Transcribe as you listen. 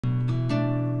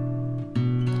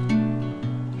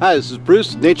Hi, this is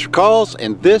Bruce with Nature Calls,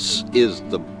 and this is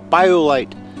the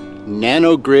Biolite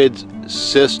Nanogrid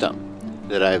system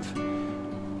that I've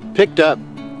picked up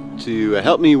to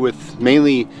help me with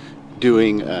mainly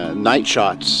doing night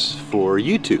shots for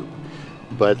YouTube.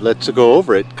 But let's go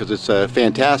over it because it's a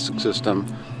fantastic system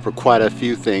for quite a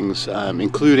few things,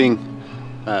 including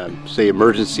say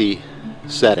emergency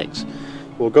settings.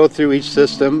 We'll go through each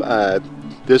system.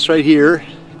 This right here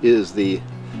is the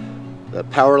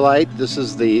Powerlight. This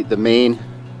is the main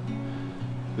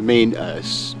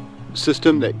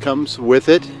system that comes with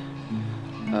it.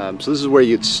 So this is where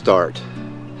you'd start,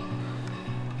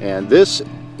 and this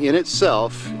in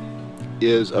itself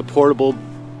is a portable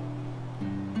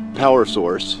power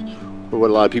source for what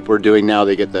a lot of people are doing now.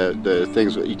 They get the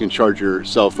things that you can charge your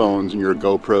cell phones and your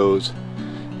GoPros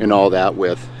and all that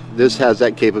with. This has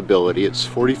that capability. It's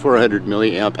 4,400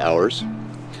 milliamp hours,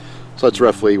 so that's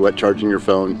roughly what charging your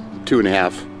phone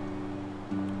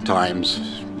 2.5 times,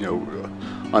 you know,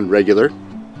 on regular.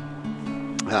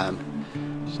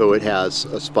 So it has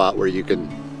a spot where you can,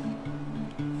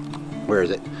 where is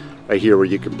it? Right here, where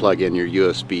you can plug in your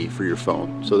USB for your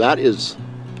phone. So that is,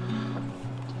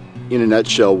 in a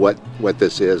nutshell, what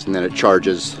this is, and then it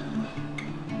charges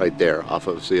right there off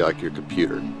of, say, like your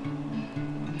computer.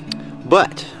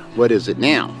 But what is it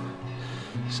now?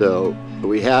 So what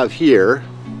we have here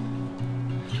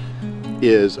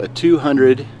is a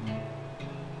 200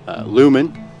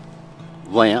 lumen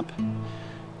lamp,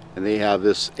 and they have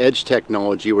this edge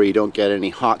technology where you don't get any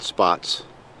hot spots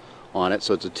on it.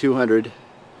 So it's a 200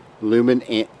 lumen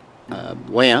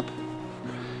lamp,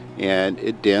 and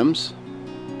it dims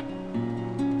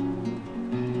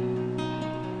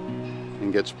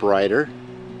and gets brighter.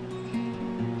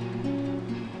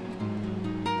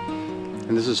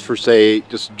 And this is for, say,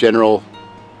 just general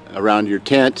around your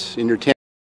tent, in your tent.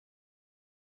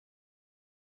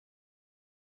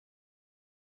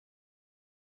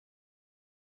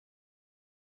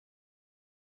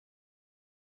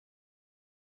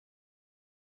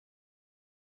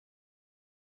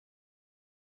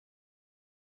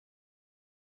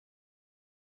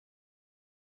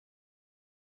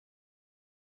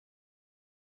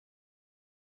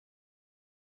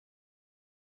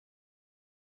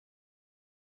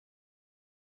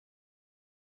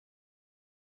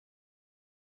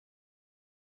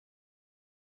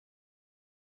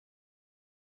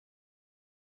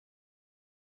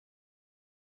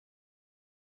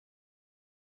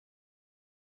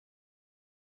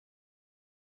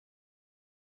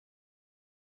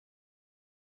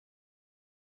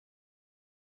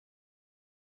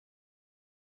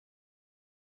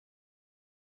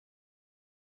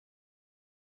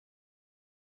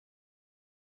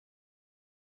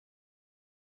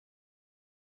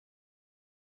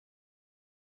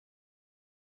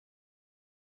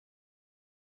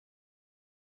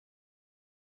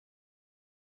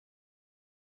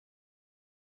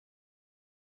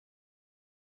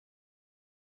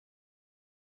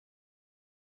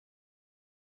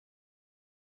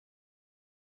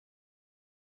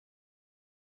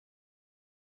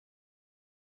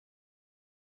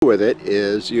 With it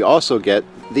is you also get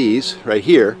these right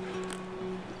here,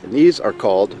 and these are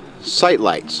called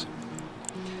SiteLights,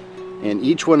 and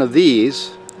each one of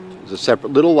these is a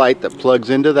separate little light that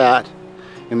plugs into that,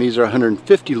 and these are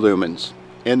 150 lumens,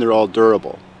 and they're all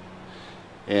durable.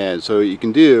 And so what you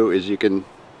can do is you can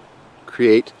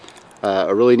create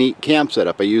a really neat camp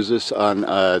setup. I use this on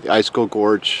the Icicle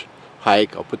Gorge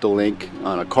hike. I'll put the link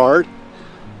on a card.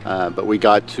 But we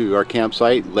got to our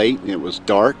campsite late and it was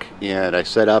dark, and I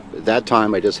set up, at that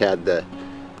time I just had the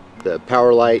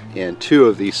Powerlight and 2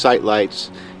 of these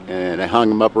SiteLights, and I hung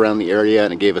them up around the area,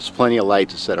 and it gave us plenty of light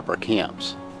to set up our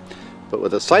camps. But what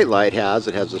the SiteLight it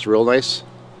has this real nice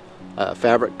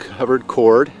fabric covered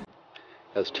cord. It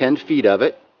has 10 feet of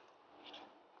it.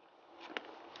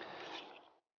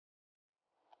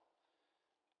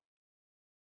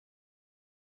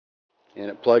 And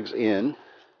it plugs in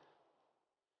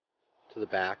to the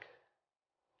back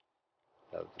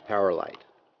of the Powerlight,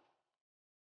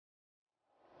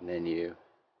 and then you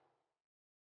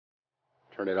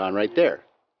turn it on right there.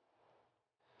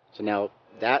 So now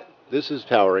this is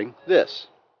powering this,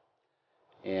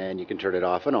 and you can turn it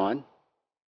off and on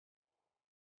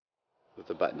with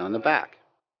the button on the back.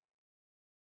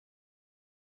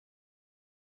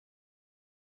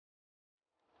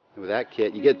 And with that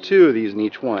kit, you get 2 of these in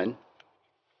each one,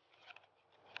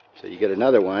 so you get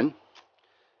another one.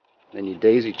 Then you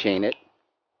daisy chain it.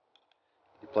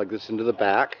 You plug this into the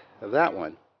back of that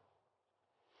one.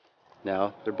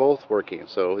 Now they're both working.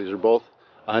 So these are both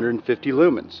 150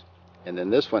 lumens. And then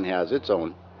this one has its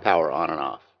own power on and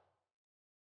off.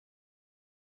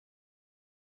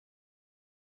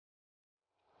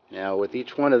 Now with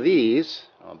each one of these,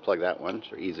 I'll unplug that one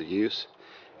for ease of use.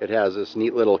 It has this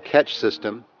neat little catch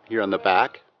system here on the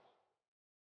back.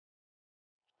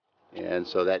 And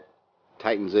so that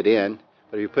tightens it in.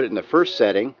 But if you put it in the first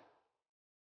setting,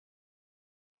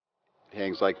 it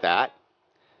hangs like that.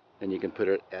 Then you can put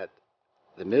it at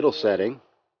the middle setting,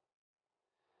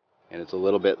 and it's a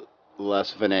little bit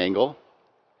less of an angle.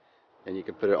 And you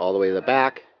can put it all the way to the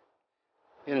back,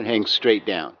 and it hangs straight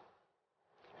down.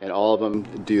 And all of them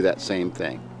do that same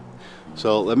thing.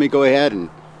 So let me go ahead and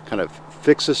kind of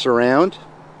fix this around.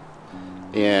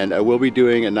 And I will be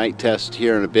doing a night test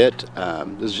here in a bit.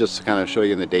 This is just to kind of show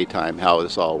you in the daytime how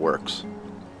this all works.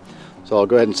 So I'll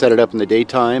go ahead and set it up in the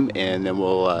daytime, and then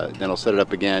I'll set it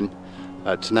up again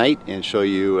tonight and show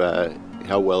you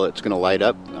how well it's going to light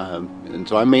up. And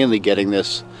so I'm mainly getting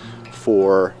this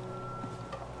for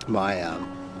my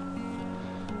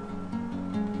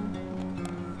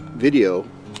video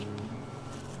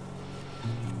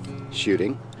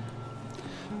shooting.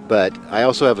 But I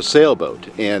also have a sailboat,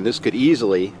 and this could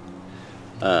easily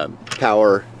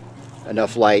power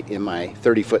enough light in my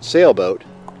 30-foot sailboat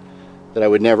that I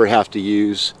would never have to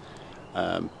use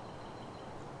the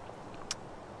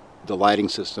lighting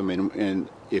system. And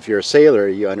if you're a sailor,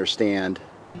 you understand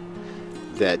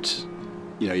that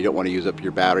you don't want to use up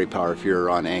your battery power if you're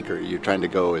on anchor. You're trying to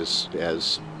go as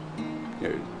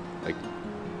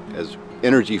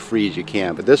energy free as you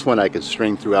can. But this one I could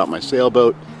string throughout my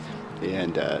sailboat.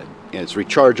 And it's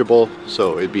rechargeable,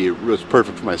 so it was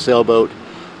perfect for my sailboat.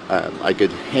 I could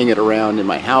hang it around in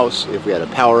my house if we had a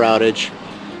power outage,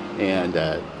 and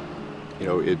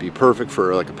it'd be perfect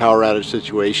for like a power outage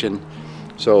situation.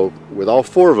 So with all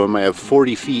four of them, I have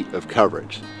 40 feet of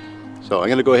coverage. So I'm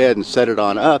going to go ahead and set it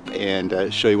on up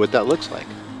and show you what that looks like.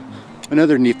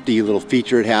 Another nifty little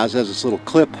feature it has this little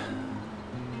clip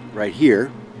right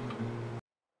here,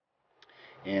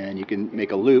 and you can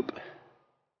make a loop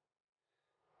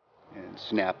and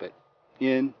snap it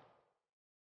in.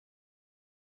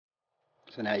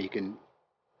 So now you can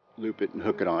loop it and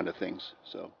hook it onto things.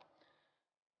 So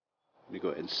let me go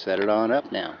ahead and set it on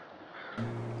up now.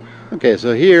 Okay,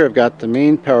 so here I've got the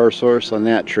main power source on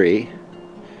that tree,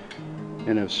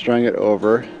 and I've strung it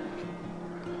over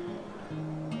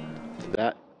to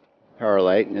that power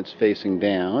light, and it's facing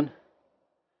down.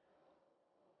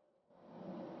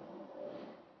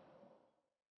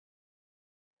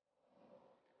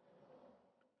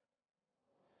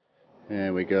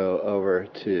 And we go over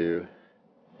to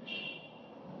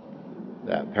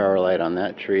that power light on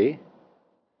that tree,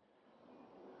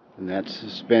 and that's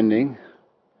suspending.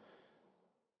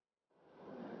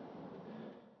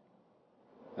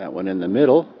 That one in the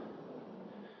middle,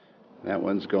 that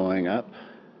one's going up.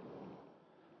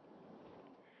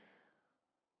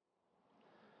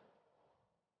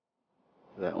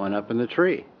 That one up in the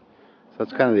tree. So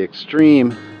that's kind of the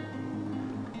extreme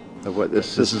of what this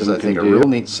system can do. This is, I think, a real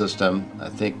neat system. I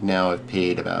think now I've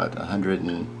paid about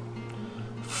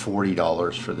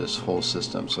 $140 for this whole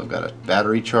system. So I've got a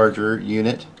battery charger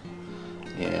unit,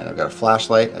 and I've got a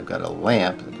flashlight, I've got a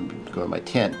lamp that can go in my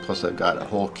tent, plus I've got a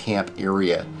whole camp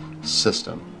area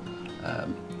system.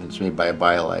 It's made by a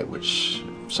Biolite, which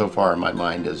so far in my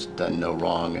mind has done no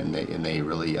wrong, and they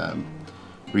really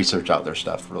research out their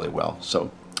stuff really well.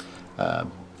 So let's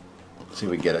see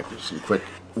if we can get some quick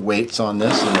weights on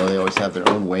this. You know, they always have their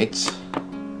own weights.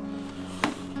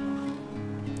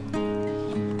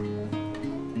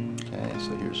 Okay,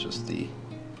 so here's just the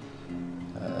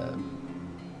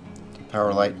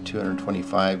Powerlight,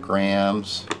 225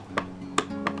 grams,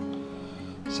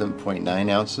 7.9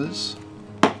 ounces.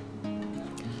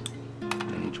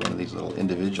 And each one of these little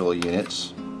individual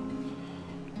units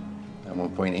at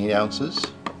 1.8 ounces.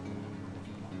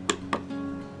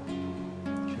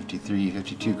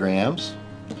 52 grams.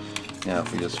 Now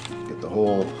if we just get the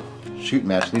whole shoot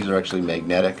match, these are actually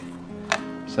magnetic,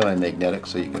 semi-magnetic,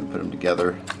 so you can put them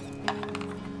together,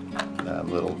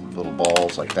 little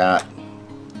balls like that.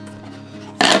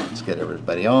 Let's get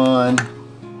everybody on.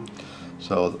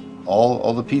 So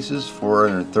all the pieces,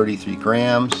 433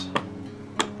 grams,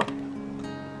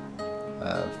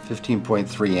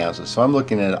 15.3 ounces. So I'm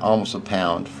looking at almost a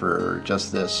pound for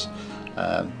just this.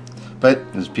 But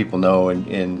as people know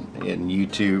in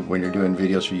YouTube, when you're doing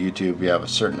videos for YouTube, you have a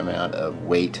certain amount of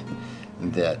weight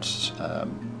that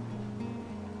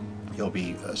you'll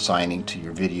be assigning to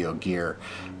your video gear.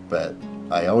 But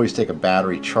I always take a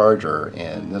battery charger,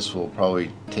 and this will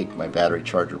probably take my battery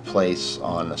charger place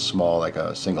on a small, like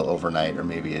a single overnight or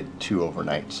maybe a 2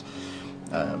 overnights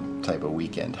type of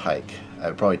weekend hike.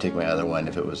 I'd probably take my other one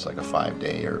if it was like a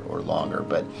 5-day or longer.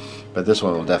 But this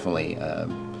one will definitely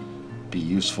be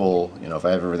useful. You know, if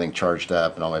I have everything charged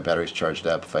up and all my batteries charged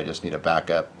up, if I just need a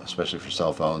backup, especially for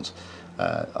cell phones,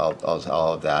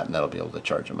 I'll have that, and that'll be able to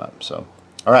charge them up. So,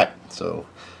 all right, so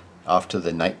off to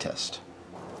the night test.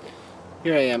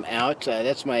 Here I am out.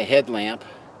 That's my headlamp.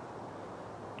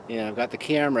 And I've got the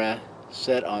camera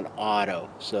set on auto,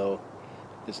 so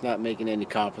it's not making any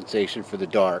compensation for the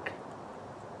dark.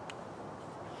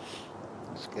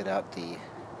 Let's get out the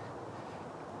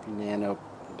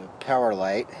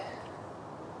Nanogrid-Powerlight.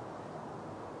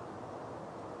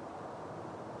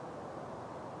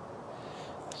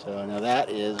 So now that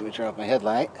is, let me turn off my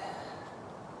headlight.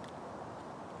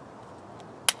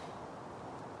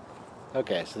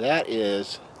 Okay, so that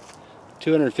is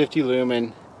 250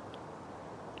 lumen,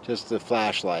 just the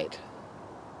flashlight.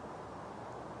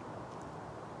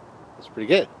 That's pretty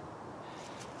good.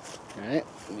 Alright,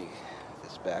 let me get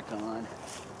this back on.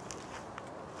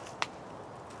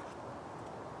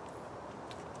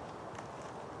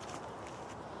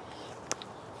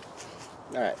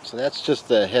 Alright, so that's just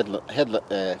the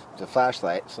the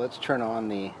flashlight. So let's turn on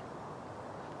the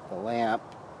lamp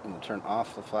and we'll turn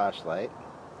off the flashlight.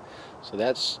 So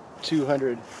that's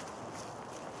 200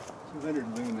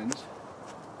 lumens.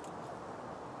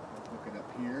 Let's look it up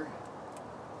here.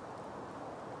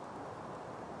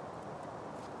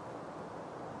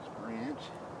 This branch.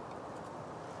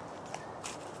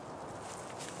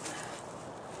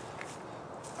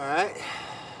 Alright,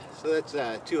 so that's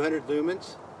 200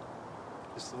 lumens.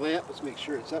 Just the lamp, let's make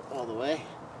sure it's up all the way.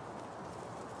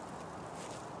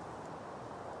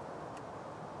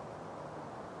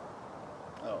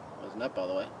 Oh, it wasn't up all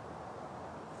the way.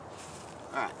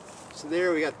 Alright, so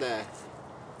there we got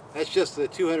that's just the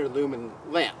 200 lumen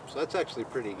lamp, so that's actually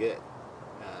pretty good.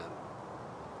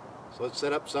 So let's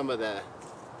set up some of the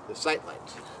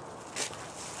SiteLights.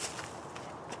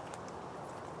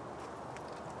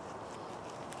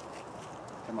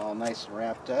 Come all nice and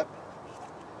wrapped up.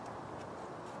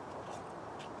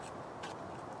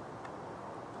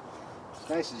 What's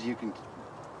nice is you can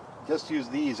just use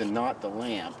these and not the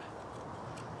lamp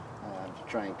to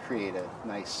try and create a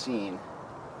nice scene.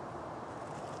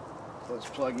 So let's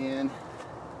plug in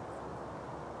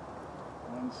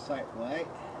one SiteLight.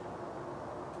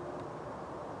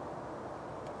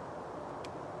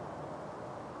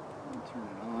 And turn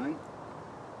it on.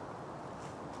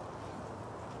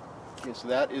 Okay, so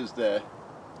that is the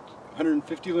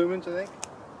 150 lumens, I think.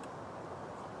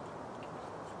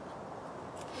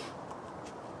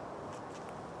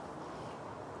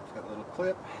 Got a little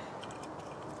clip.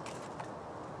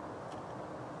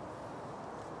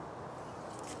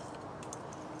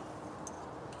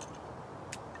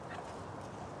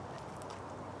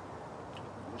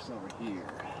 What's over here?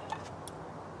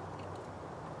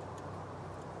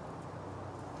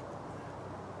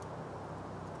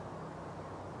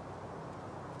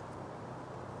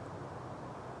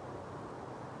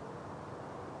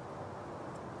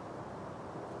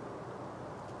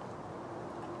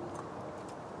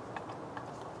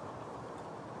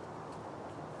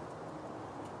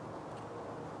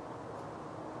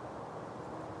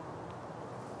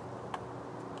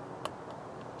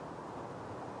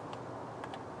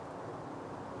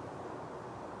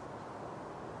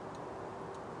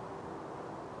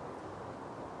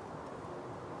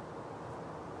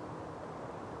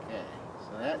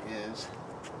 So that is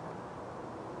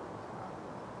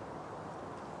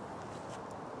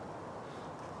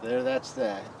there. That's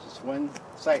just one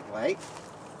SiteLight.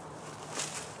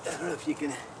 I don't know if you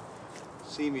can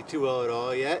see me too well at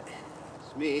all yet.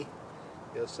 It's me.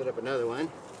 I'll set up another one.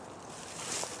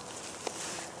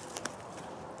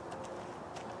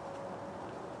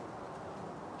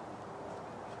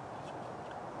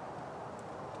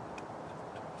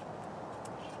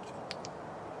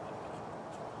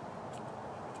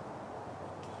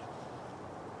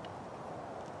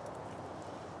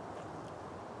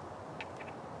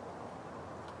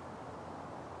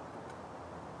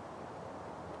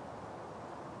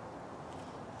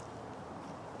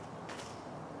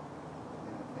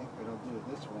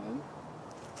 This one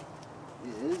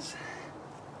is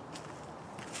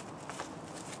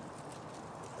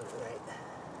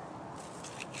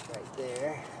right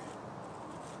there.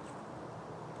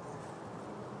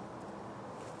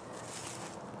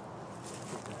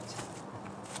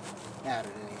 Not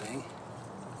added anything.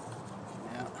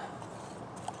 Now,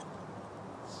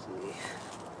 let's see.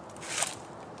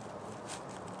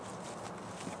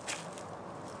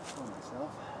 Pull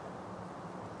myself.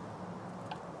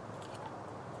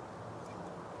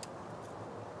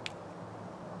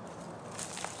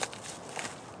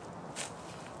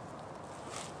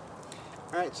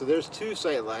 Alright, so there's two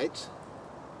SiteLights.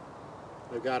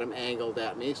 I've got them angled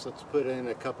at me, so let's put in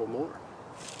a couple more.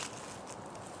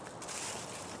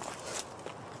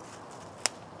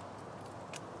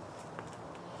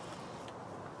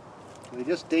 They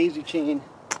just daisy chain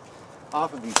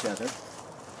off of each other.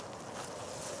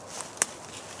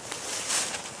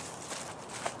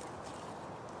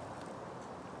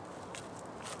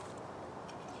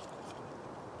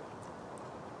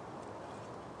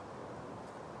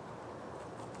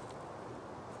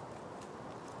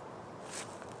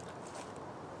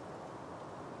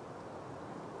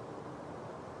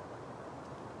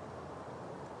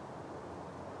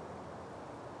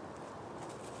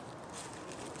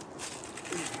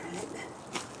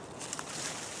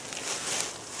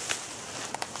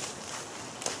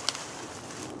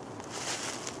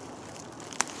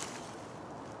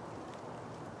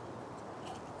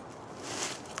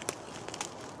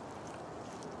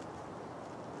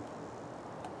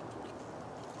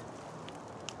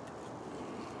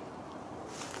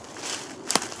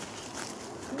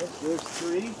 There's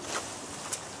three.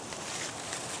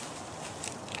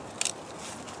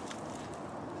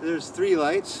 There's three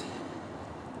lights.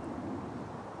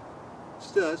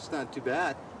 Still, it's not too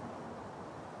bad.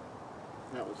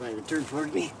 That one's not even turned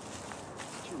toward me.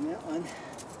 Turn that one.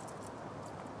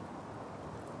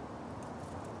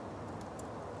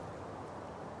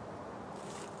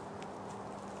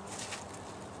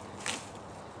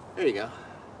 There you go.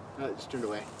 Oh, it's turned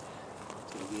away.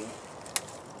 It's gonna be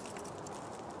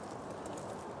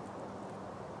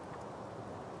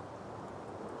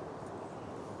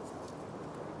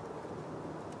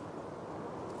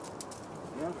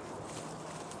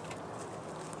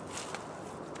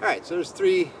Alright, so there's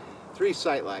three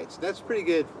SiteLights. That's pretty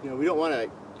good. You know, we don't want to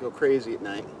go crazy at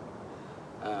night.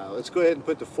 Let's go ahead and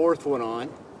put the fourth one on,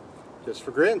 just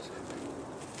for grins.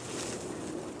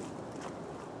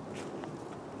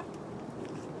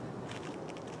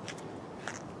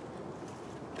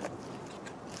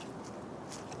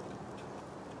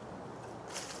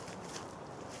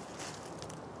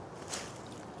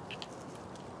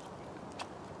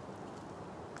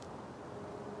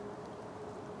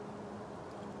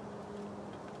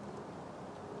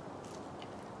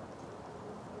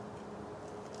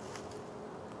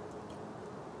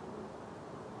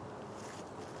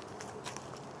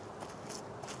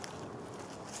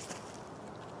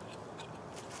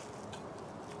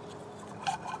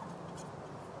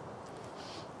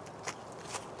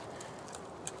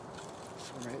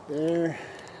 Right there.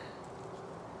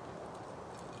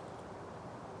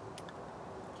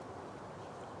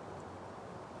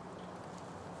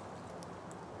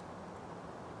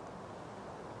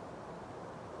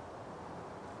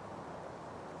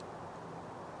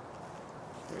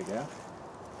 There we go.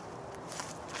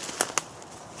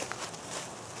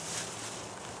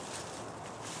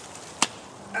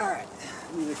 Alright,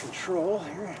 need a control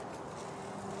here.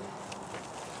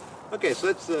 Okay, so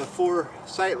that's the 4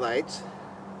 SiteLights.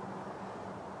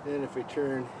 Then if we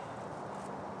turn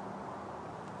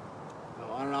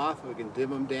on and off, we can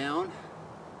dim them down.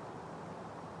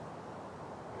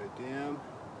 Go dim.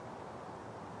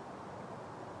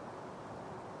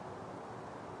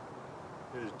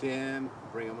 There's dim,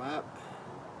 bring them up.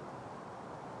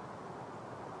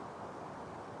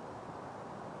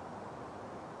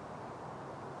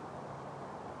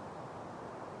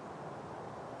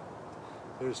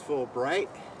 There's full bright.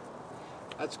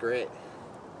 That's great.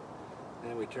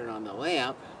 Then we turn on the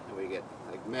lamp and we get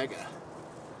like mega.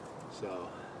 So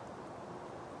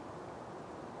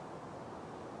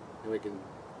and I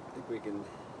think we can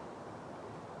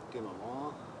dim them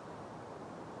all.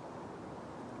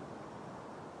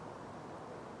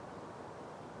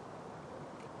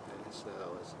 Okay, so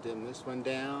let's dim this one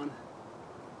down.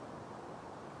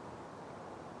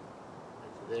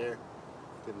 Right to there.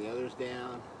 Dim the others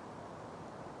down.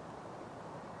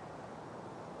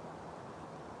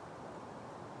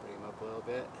 Up a little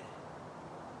bit.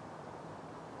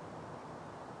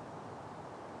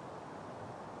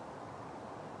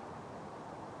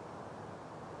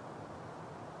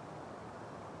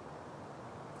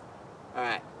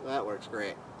 Alright, well, that works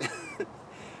great.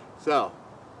 So,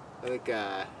 I think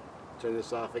turn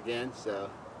this off again. So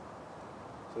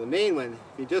the main one,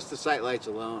 if you just the SiteLights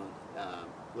alone,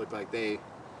 look like they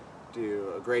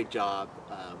do a great job.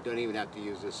 Don't even have to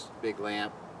use this big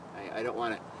lamp. I don't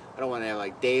want to have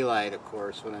like daylight, of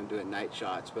course, when I'm doing night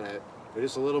shots, but they're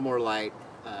just a little more light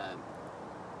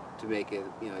to make it,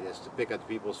 you know, just to pick up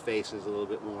people's faces a little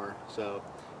bit more. So,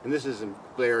 and this isn't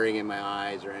glaring in my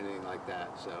eyes or anything like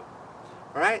that. So,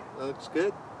 all right, looks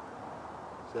good.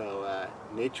 So,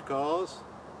 nature calls.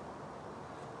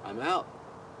 I'm out.